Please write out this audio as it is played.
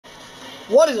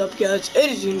What is up, guys? It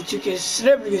is Unity2K.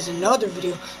 Today we're doing another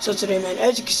video. So today, man,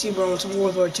 as you can see, we're on to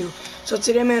World War II. So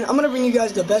today, man, I'm gonna bring you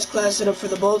guys the best class setup for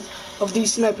the both of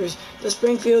these snipers, the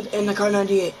Springfield and the Kar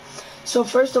 98. So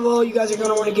first of all, you guys are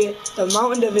gonna want to get the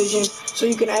Mountain Division, so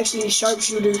you can actually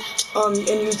sharpshooter and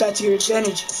use that to your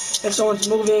advantage if someone's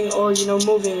moving or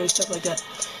moving and stuff like that.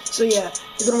 So yeah,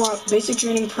 you're gonna want basic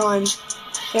training prime.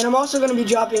 And I'm also going to be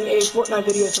dropping a Fortnite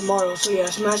video tomorrow, so yeah,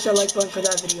 smash that like button for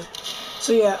that video.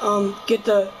 So yeah, get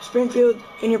the Springfield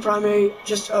in your primary,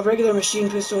 just a regular machine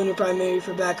pistol in your primary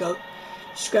for backup.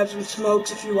 Just grab some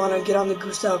smokes if you want to get on the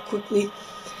goose out quickly.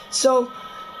 So,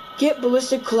 get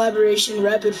ballistic collaboration,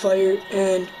 rapid fire,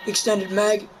 and extended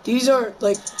mag. These are,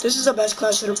 this is the best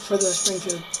class setup for the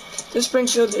Springfield. This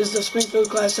Springfield is the Springfield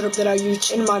class setup that I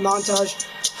used in my montage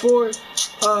for,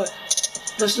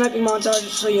 the sniping montage.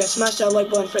 So yeah, smash that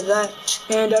like button for that,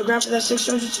 and grind for that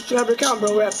 600 subscriber count,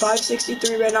 bro. We're at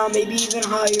 563 right now, maybe even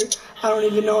higher. I don't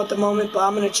even know at the moment, but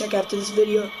I'm gonna check after this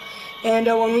video. And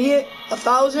when we hit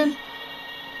 1,000,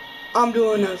 I'm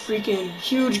doing a freaking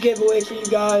huge giveaway for you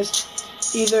guys.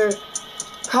 Either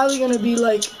probably gonna be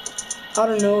like, I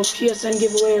don't know, PSN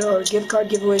giveaway or gift card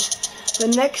giveaway.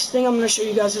 The next thing I'm gonna show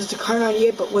you guys is the Kar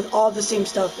 98, but with all the same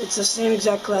stuff. It's the same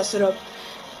exact class setup.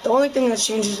 The only thing that's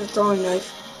changed is the throwing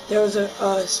knife. There was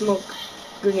a smoke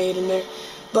grenade in there.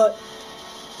 But,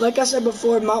 like I said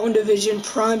before, Mountain Division,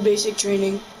 prime basic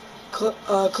training,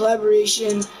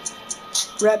 collaboration,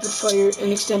 rapid fire,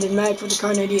 and extended mag for the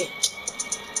Kar 98.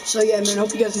 So yeah, man,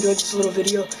 hope you guys enjoyed this little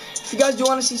video. If you guys do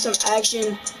want to see some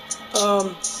action,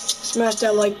 smash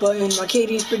that like button. My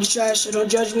KD is pretty trash, so don't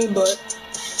judge me. But,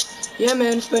 yeah,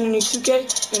 man, it's been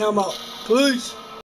Unity2K, and I'm out. Peace!